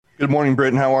Good morning,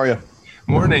 Britain. How are you?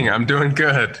 Morning. I'm doing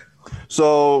good.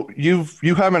 So you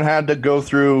haven't had to go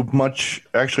through much,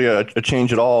 actually, a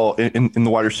change at all in the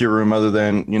wide receiver room, other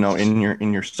than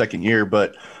in your second year.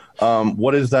 But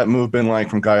what has that move been like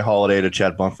from Guy Holiday to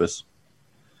Chad Bumphus?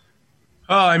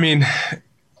 Oh, I mean,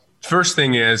 first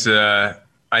thing is, I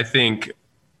think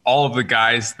all of the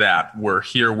guys that were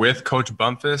here with Coach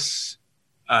Bumpus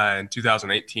in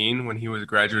 2018 when he was a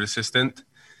graduate assistant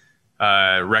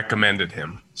recommended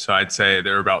him. So I'd say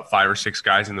there were about 5 or 6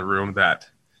 guys in the room that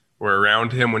were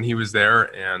around him when he was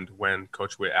there. And when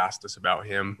Coach Witt asked us about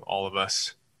him, all of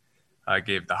us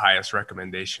gave the highest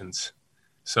recommendations.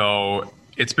 So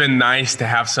it's been nice to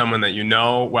have someone that you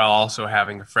know while also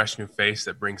having a fresh new face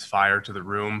that brings fire to the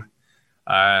room.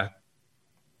 Uh,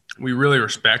 we really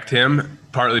respect him,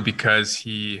 partly because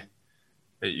you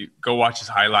go watch his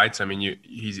highlights. I mean,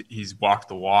 he's walked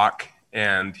the walk,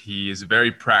 and he is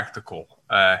very practical.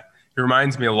 He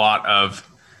reminds me a lot of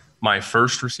my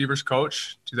first receivers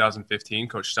coach, 2015,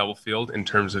 Coach Stubblefield, in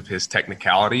terms of his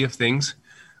technicality of things.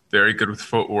 Very good with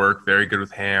footwork, very good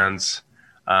with hands,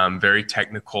 very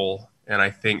technical. And I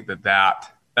think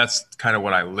that's kind of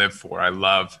what I live for. I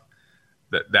love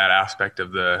that aspect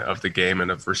of the game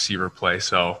and of receiver play.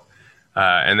 So,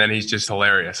 and then he's just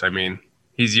hilarious. I mean,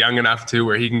 he's young enough too,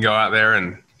 where he can go out there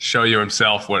and show you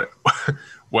himself what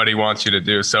what he wants you to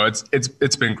do. So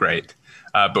it's been great.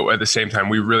 But at the same time,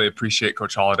 we really appreciate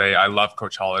Coach Holiday. I love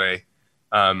Coach Holiday,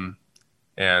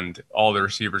 and all the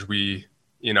receivers.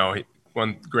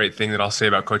 One great thing that I'll say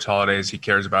about Coach Holiday is he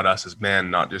cares about us as men,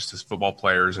 not just as football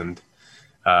players, and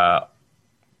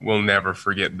we'll never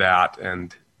forget that.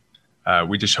 And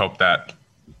we just hope that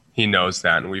he knows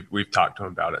that, and we've talked to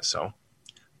him about it. So,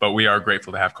 but we are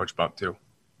grateful to have Coach Bump too.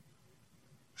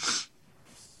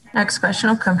 Next question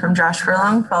will come from Josh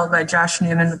Furlong, followed by Josh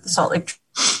Newman with the Salt Lake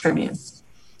Tribune.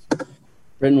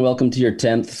 Britton, welcome to your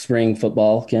 10th spring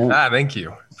football camp. Thank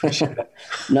you. Appreciate it.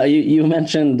 Now, you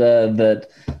mentioned that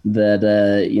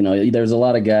there's a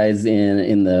lot of guys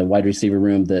in the wide receiver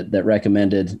room that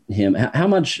recommended him. How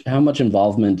much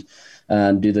involvement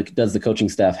does the coaching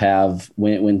staff have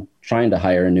when trying to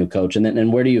hire a new coach,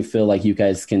 and where do you feel like you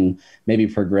guys can maybe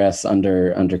progress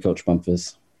under Coach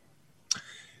Bumpus?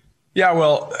 Yeah,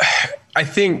 well, I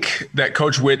think that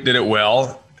Coach Witt did it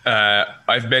well.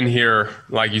 I've been here,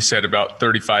 like you said, about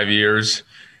 35 years,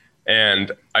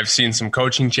 and I've seen some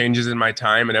coaching changes in my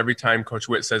time. And every time Coach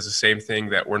Witt says the same thing,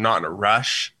 that we're not in a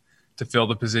rush to fill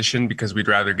the position because we'd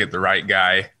rather get the right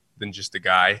guy than just a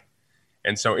guy.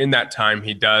 And so in that time,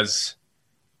 he does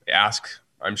ask,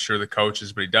 I'm sure, the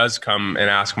coaches, but he does come and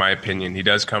ask my opinion. He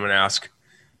does come and ask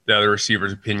the other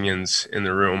receivers' opinions in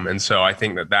the room. And so I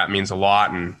think that means a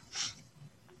lot. And,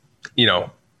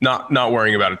 not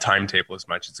worrying about a timetable as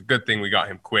much. It's a good thing we got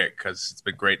him quick, because it's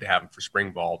been great to have him for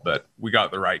spring ball, but we got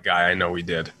the right guy. I know we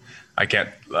did.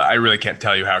 I really can't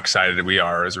tell you how excited we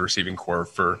are as a receiving corps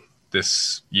for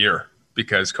this year,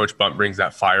 because Coach Bump brings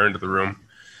that fire into the room.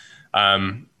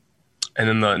 And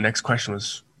then the next question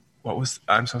was,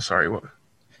 I'm so sorry. What?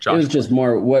 Josh, it was just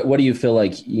more, what do you feel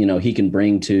like, he can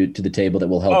bring to the table that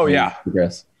will help him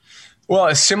progress? Well,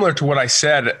 it's similar to what I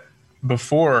said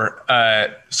before.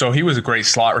 So he was a great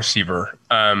slot receiver.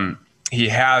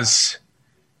 He's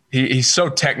so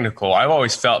technical. I've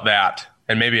always felt that,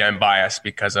 and maybe I'm biased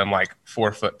because I'm like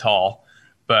 4 foot tall,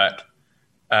 but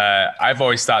I've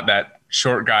always thought that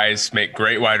short guys make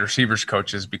great wide receivers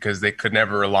coaches, because they could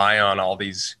never rely on all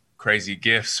these crazy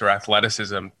gifts or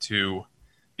athleticism to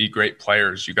be great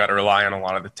players. You got to rely on a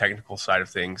lot of the technical side of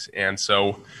things. And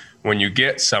so when you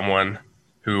get someone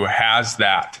who has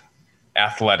that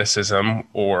athleticism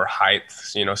or height,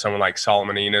 someone like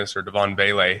Solomon Enos or Devon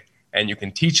Bailey, and you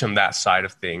can teach them that side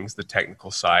of things, the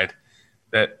technical side,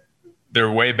 that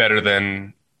they're way better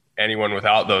than anyone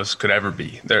without those could ever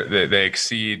be. They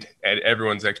exceed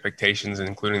everyone's expectations,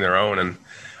 including their own. And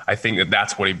I think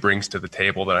that's what he brings to the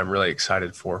table that I'm really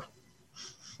excited for.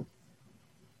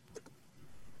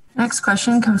 Next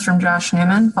question comes from Josh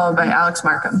Newman, followed by Alex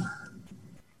Markham.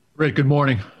 Rick, good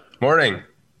morning. Morning.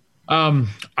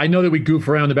 I know that we goof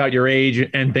around about your age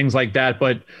and things like that,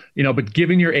 but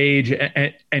given your age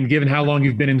and given how long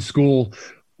you've been in school,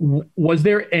 was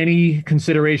there any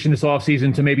consideration this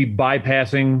offseason to maybe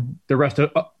bypassing the rest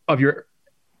of your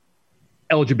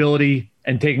eligibility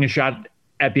and taking a shot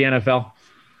at the NFL?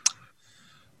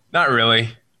 Not really.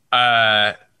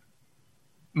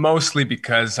 Mostly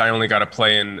because I only got to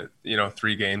play in,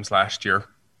 3 games last year.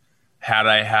 Had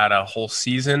I had a whole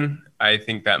season, I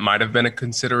think that might have been a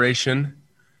consideration,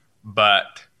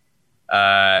 but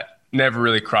never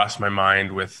really crossed my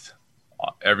mind with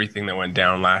everything that went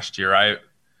down last year.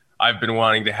 I've been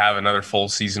wanting to have another full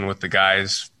season with the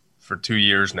guys for 2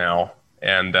 years now.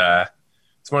 And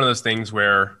it's one of those things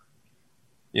where,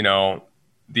 you know,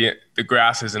 the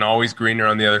grass isn't always greener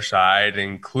on the other side,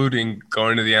 including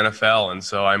going to the NFL. And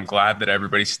so I'm glad that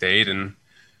everybody stayed. And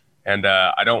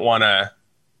I don't want to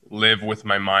live with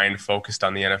my mind focused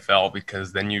on the NFL,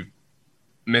 because then you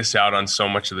miss out on so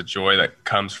much of the joy that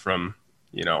comes from,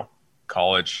 you know,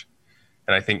 college.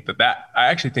 And I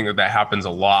actually think that happens a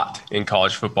lot in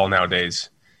college football nowadays.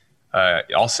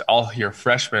 I'll hear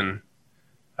freshmen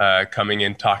coming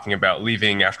in talking about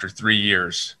leaving after 3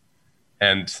 years.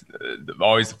 And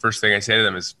always the first thing I say to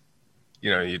them is,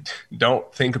 you know, you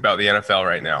don't think about the NFL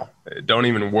right now. Don't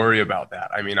even worry about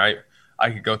that. I mean, I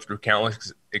could go through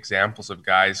countless examples of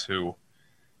guys who,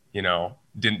 you know,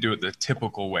 didn't do it the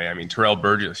typical way. I mean, Terrell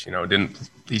Burgess, you know,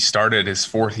 he started his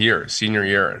 4th year, senior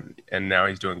year, and now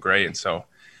he's doing great. And so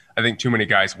I think too many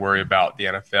guys worry about the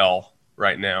NFL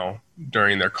right now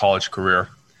during their college career.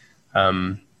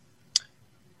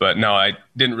 But no, I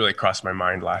didn't really cross my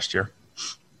mind last year.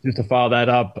 Just to follow that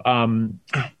up,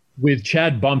 with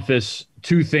Chad Bumpus,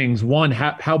 2 things. One,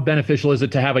 how beneficial is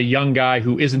it to have a young guy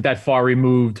who isn't that far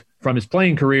removed from his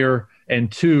playing career?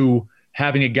 And 2,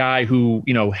 having a guy who,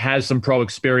 you know, has some pro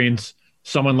experience,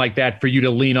 someone like that for you to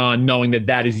lean on, knowing that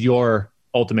that is your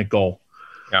ultimate goal.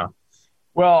 Yeah.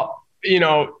 Well, you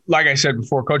know, like I said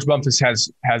before, Coach Bumpus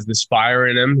has this fire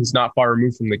in him. He's not far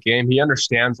removed from the game. He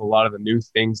understands a lot of the new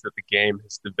things that the game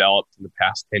has developed in the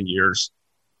past 10 years,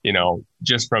 you know,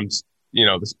 just from, you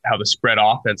know, how the spread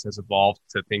offense has evolved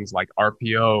to things like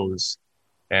RPOs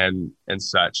and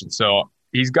such. And so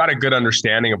he's got a good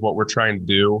understanding of what we're trying to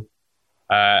do.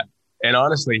 And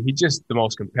honestly, he's just the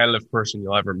most competitive person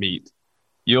you'll ever meet.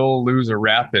 You'll lose a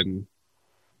rep in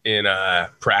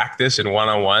practice and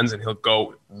one-on-ones, and he'll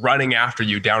go running after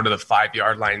you down to the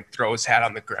 5-yard line, throw his hat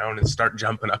on the ground, and start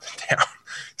jumping up and down.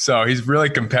 So he's really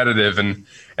competitive, and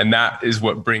that is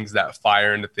what brings that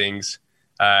fire into things.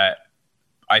 I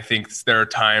think there are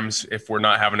times, if we're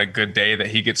not having a good day, that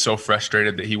he gets so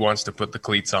frustrated that he wants to put the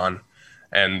cleats on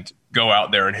and go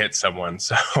out there and hit someone.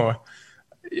 So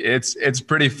it's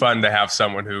pretty fun to have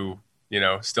someone who, you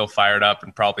know, still fired up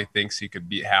and probably thinks he could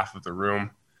beat half of the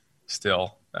room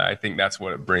still. I think that's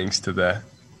what it brings to the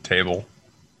table.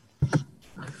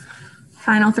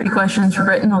 Final 3 questions for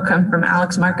Britain will come from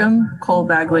Alex Markham, Cole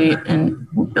Bagley, and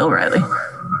Bill Riley.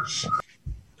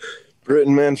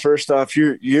 Britain, man, first off,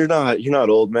 you're not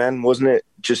old, man. Wasn't it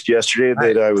just yesterday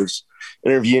that I was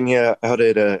interviewing you out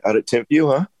at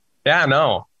Timpview, huh? Yeah,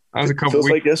 no. That was a couple Feels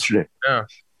weeks. like yesterday. Yeah.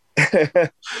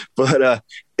 But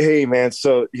hey, man,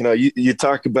 so you know, you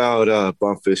talk about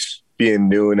Bumpus being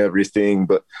new and everything,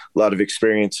 but a lot of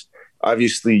experience.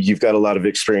 Obviously, you've got a lot of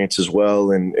experience as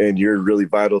well, and you're really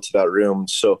vital to that room.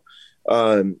 So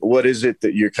what is it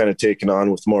that you're kind of taking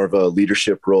on with more of a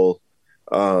leadership role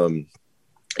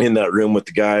in that room with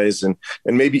the guys, and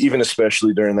maybe even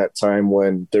especially during that time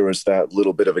when there was that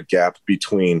little bit of a gap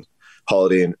between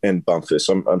Holiday and Bumpus?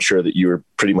 I'm sure that you were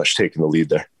pretty much taking the lead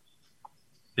there.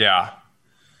 Yeah.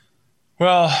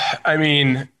 Well, I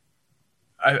mean,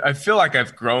 I feel like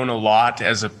I've grown a lot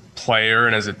as a player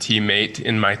and as a teammate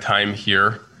in my time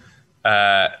here.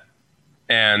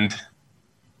 And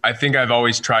I think I've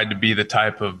always tried to be the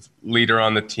type of leader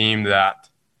on the team that,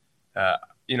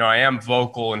 you know, I am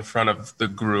vocal in front of the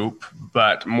group,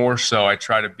 but more so I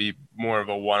try to be more of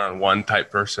a one-on-one type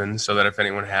person, so that if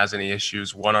anyone has any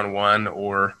issues one-on-one,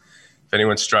 or if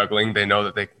anyone's struggling, they know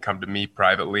that they can come to me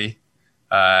privately,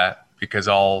 because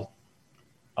I'll,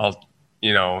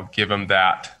 you know, give them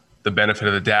the benefit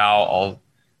of the doubt.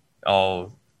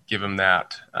 I'll give them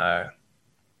that,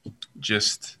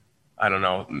 just, I don't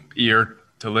know, ear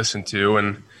to listen to.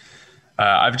 And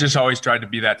I've just always tried to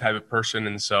be that type of person.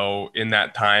 And so in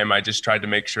that time, I just tried to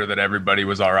make sure that everybody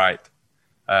was all right.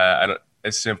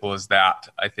 As simple as that.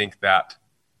 I think that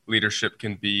leadership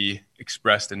can be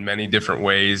expressed in many different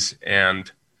ways.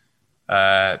 And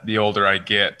the older I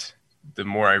get, the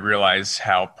more I realize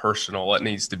how personal it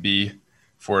needs to be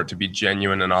for it to be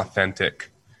genuine and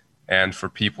authentic, and for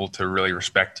people to really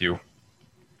respect you.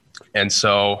 And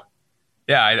so,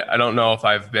 yeah, I don't know if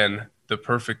I've been the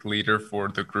perfect leader for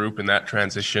the group in that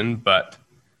transition, but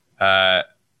I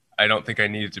don't think I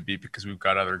needed to be, because we've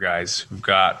got other guys. We've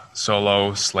got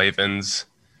Solo, Slavens,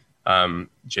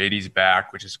 JD's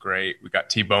back, which is great. We got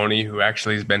T-Boney, who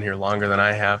actually has been here longer than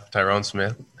I have, Tyrone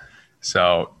Smith.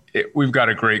 So we've got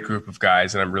a great group of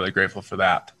guys, and I'm really grateful for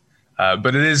that.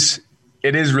 But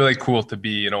it is really cool to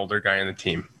be an older guy on the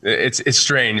team. It's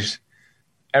strange.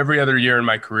 Every other year in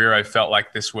my career, I felt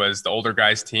like this was the older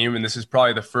guys' team, and this is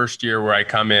probably the first year where I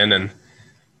come in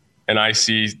and I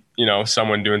see,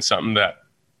 someone doing something that,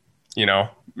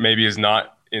 maybe is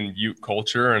not in Ute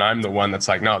culture. And I'm the one that's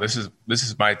like, no, this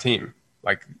is my team.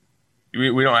 Like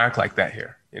we don't act like that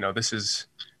here. This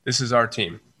is our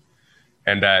team.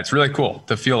 And it's really cool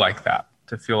to feel like that,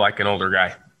 to feel like an older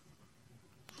guy.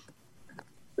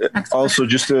 Also,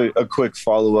 just a quick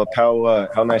follow-up.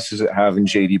 How nice is it having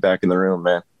JD back in the room,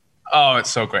 man? Oh, it's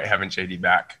so great having JD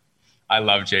back. I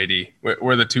love JD.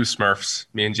 We're the two Smurfs,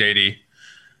 me and JD.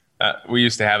 We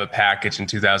used to have a package in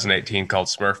 2018 called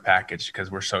Smurf Package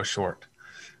because we're so short.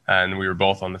 And we were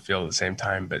both on the field at the same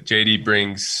time. But JD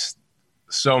brings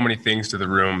so many things to the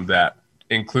room, that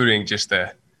including just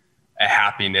a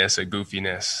happiness, a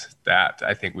goofiness that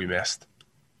I think we missed.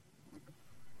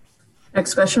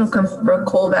 Next question will come from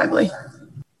Cole Bagley.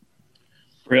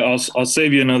 I'll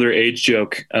save you another age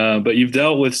joke, but you've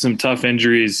dealt with some tough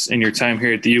injuries in your time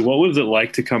here at the U. What was it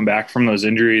like to come back from those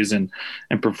injuries and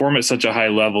perform at such a high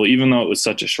level, even though it was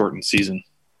such a shortened season?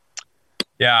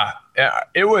 Yeah,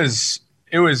 it was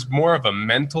more of a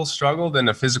mental struggle than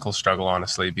a physical struggle,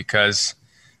 honestly, because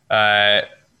what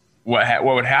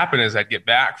would happen is I'd get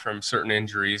back from certain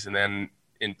injuries, and then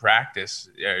in practice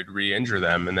I'd re-injure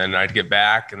them, and then I'd get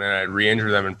back and then I'd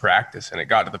re-injure them in practice. And it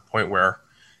got to the point where,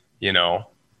 you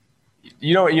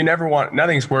never want,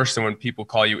 nothing's worse than when people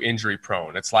call you injury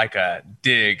prone. It's like a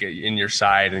dig in your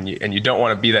side, and you don't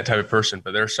want to be that type of person.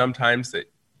 But there are some things that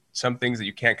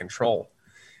you can't control.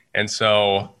 And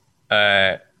so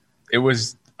it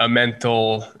was a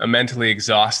mentally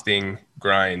exhausting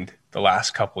grind the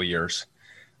last couple of years.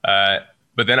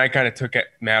 But then I kind of took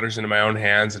matters into my own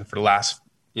hands. And for the last,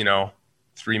 3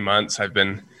 months, I've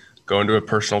been going to a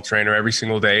personal trainer every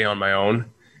single day on my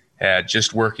own,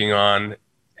 just working on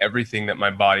everything that my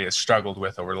body has struggled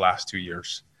with over the last 2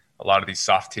 years. A lot of these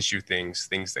soft tissue things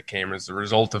that came as a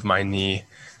result of my knee,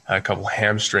 a couple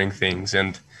hamstring things.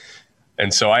 And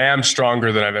so I am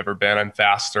stronger than I've ever been. I'm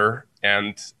faster.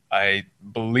 And I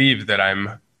believe that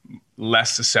I'm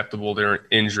less susceptible to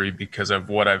injury because of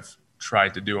what I've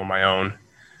tried to do on my own.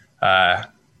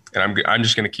 And I'm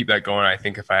just going to keep that going. I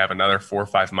think if I have another 4 or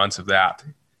 5 months of that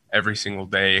every single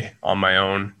day on my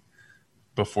own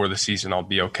before the season, I'll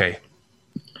be okay.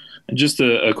 And just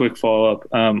a quick follow-up.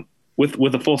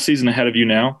 With a full season ahead of you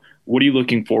now, what are you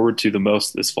looking forward to the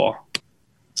most this fall?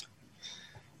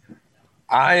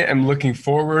 I am looking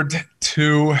forward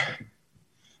to,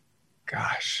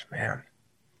 gosh, man.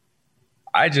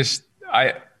 I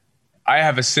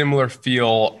have a similar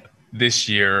feel this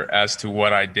year as to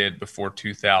what I did before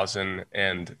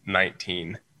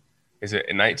 2019. Is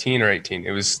it 19 or 18?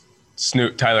 It was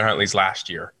Tyler Huntley's last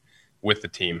year with the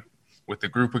team, with the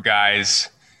group of guys,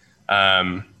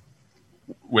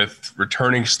 with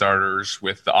returning starters,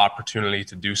 with the opportunity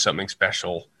to do something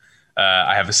special.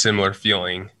 I have a similar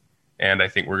feeling, and I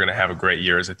think we're going to have a great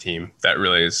year as a team. That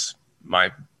really is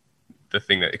the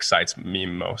thing that excites me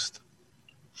most.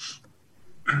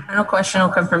 Final question will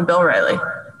come from Bill Riley.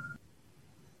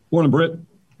 Morning, Britt.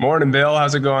 Morning, Bill.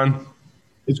 How's it going?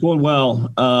 It's going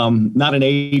well. Not an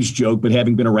age joke, but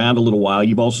having been around a little while,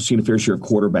 you've also seen a fair share of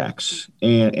quarterbacks.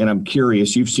 And I'm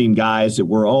curious, you've seen guys that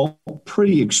were all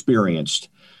pretty experienced,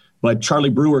 but Charlie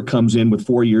Brewer comes in with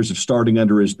 4 years of starting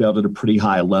under his belt at a pretty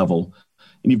high level.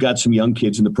 And you've got some young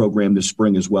kids in the program this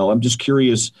spring as well. I'm just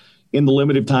curious, in the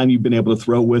limited time you've been able to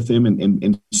throw with him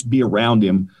and be around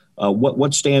him,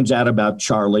 what stands out about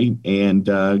Charlie, and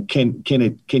can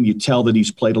you tell that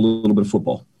he's played a little bit of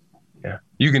football? Yeah,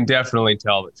 you can definitely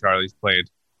tell that Charlie's played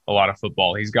a lot of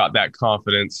football. He's got that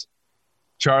confidence.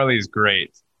 Charlie's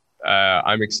great.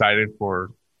 I'm excited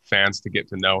for fans to get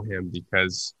to know him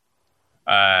because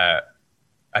I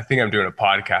think I'm doing a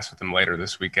podcast with him later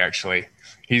this week, actually.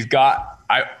 He's got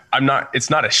it's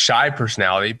not a shy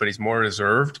personality, but he's more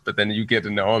reserved. But then you get to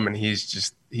know him and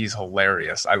he's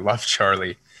hilarious. I love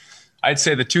Charlie. I'd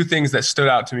say the two things that stood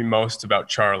out to me most about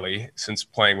Charlie since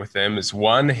playing with him is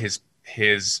one,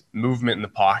 his movement in the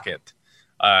pocket.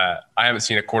 I haven't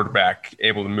seen a quarterback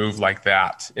able to move like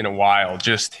that in a while.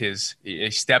 Just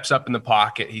he steps up in the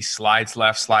pocket, he slides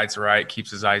left, slides right, keeps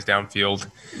his eyes downfield.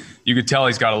 You could tell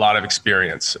he's got a lot of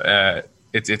experience.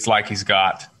 It's like he's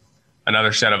got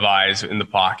another set of eyes in the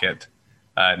pocket,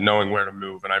 knowing where to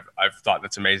move, and I've thought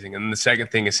that's amazing. And the second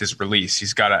thing is his release.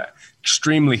 He's got an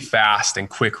extremely fast and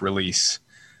quick release,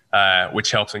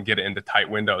 which helps him get it into tight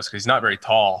windows because he's not very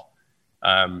tall.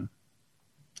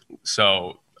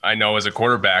 So I know as a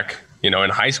quarterback, in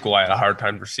high school, I had a hard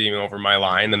time receiving over my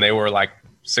line, and they were like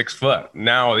 6 foot.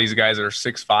 Now these guys are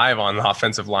 6'5" on the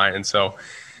offensive line. And so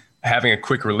having a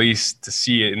quick release to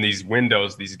see it in these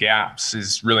windows, these gaps,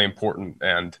 is really important.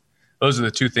 And those are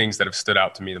the two things that have stood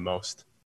out to me the most.